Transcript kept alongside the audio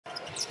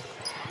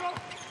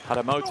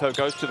Haramoto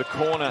goes to the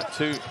corner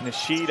to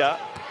Nishida.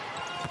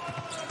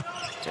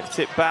 Gets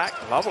it back.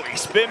 Lovely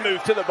spin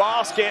move to the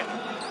basket.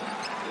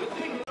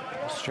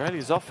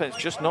 Australia's offense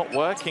just not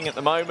working at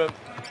the moment.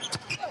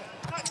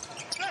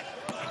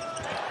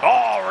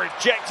 Oh,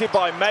 rejected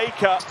by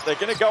Maker. They're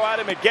going to go at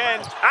him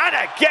again. And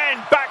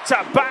again,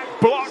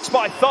 back-to-back blocks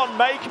by Thon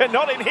Maker.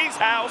 Not in his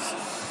house.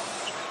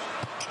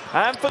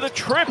 And for the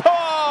triple.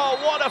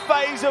 What a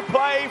phase of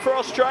play for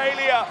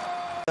Australia.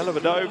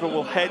 Dellavedova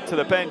will head to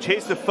the bench.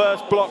 Here's the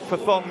first block for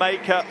Thon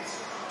Maker.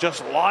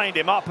 Just lined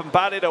him up and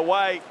batted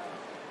away.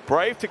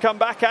 Brave to come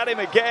back at him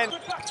again.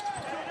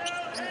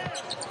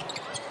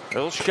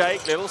 Little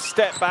shake, little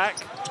step back.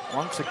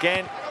 Once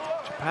again,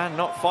 Japan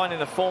not finding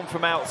the form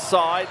from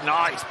outside.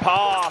 Nice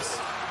pass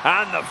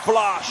and the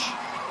flush.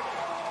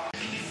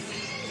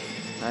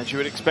 As you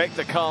would expect,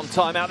 the calm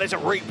timeout. There's a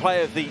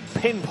replay of the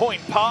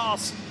pinpoint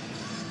pass.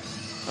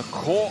 A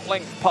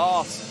court-length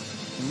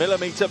pass,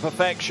 millimeter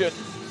perfection.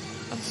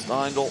 And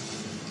Steindl.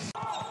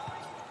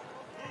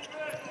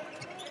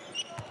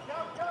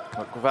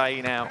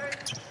 McVeigh now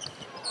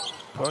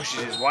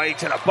pushes his way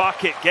to the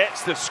bucket,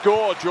 gets the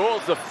score,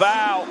 draws the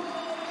foul.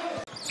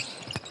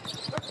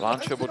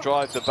 Blanchard will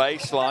drive the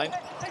baseline.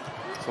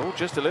 It's all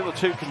just a little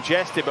too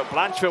congested, but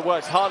Blanchard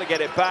works hard to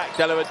get it back.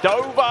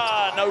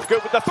 Dellavedova, no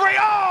good with the three.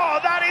 Oh,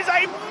 that is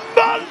a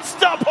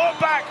monster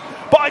putback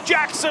by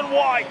Jackson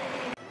White.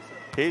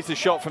 Here's the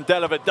shot from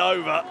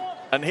Dellavedova,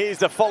 and here's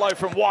the follow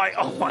from White.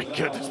 Oh my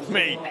goodness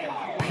me,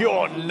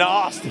 pure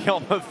nasty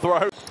on the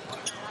throw.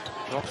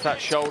 Drops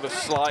that shoulder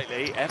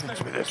slightly.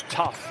 Evans with a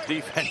tough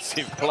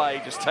defensive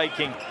play, just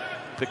taking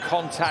the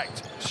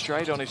contact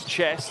straight on his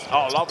chest.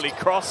 Oh, lovely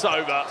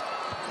crossover.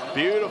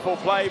 Beautiful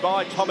play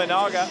by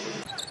Tominaga.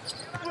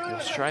 The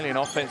Australian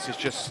offense is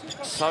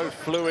just so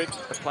fluid.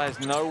 The players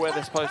know where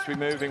they're supposed to be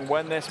moving,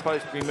 when they're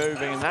supposed to be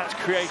moving, and that's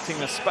creating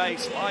the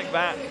space like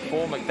that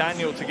for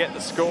McDaniel to get the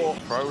score.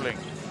 Froling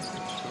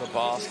to the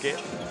basket.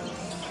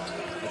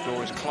 The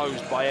door is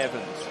closed by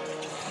Evans.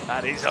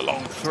 That is a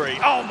long three.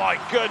 Oh my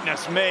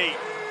goodness me.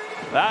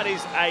 That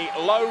is a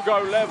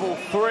logo level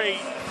three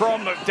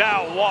from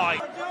McDowell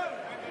White.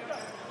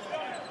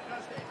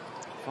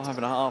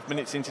 5.5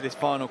 minutes into this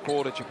final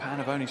quarter, Japan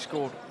have only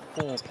scored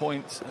 4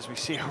 points as we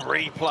see a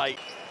replay.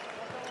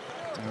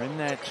 They're in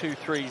their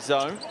 2-3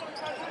 zone.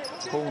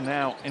 Ball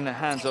now in the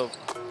hands of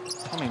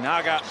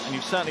Tominaga, and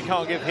you certainly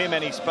can't give him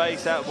any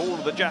space. Out of all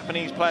of the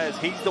Japanese players,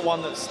 he's the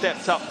one that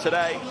stepped up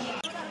today.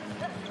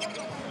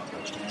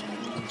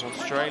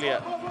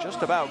 Australia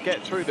just about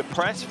get through the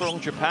press from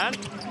Japan.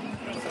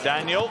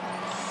 Daniel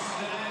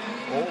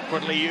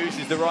awkwardly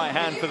uses the right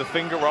hand for the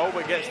finger roll,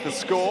 but gets the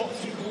score.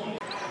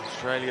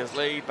 Australia's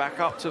lead back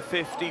up to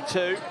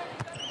 52.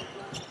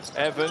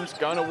 Evans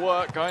going to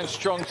work, going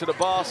strong to the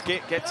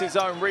basket, gets his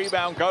own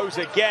rebound, goes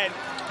again.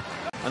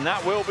 And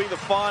that will be the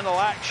final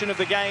action of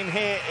the game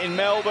here in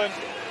Melbourne.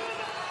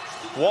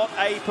 What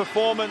a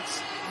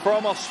performance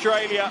from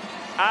Australia.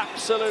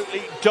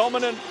 Absolutely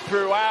dominant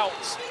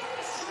throughout.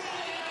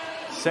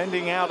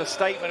 Sending out a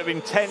statement of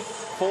intent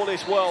for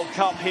this World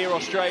Cup here,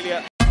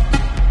 Australia.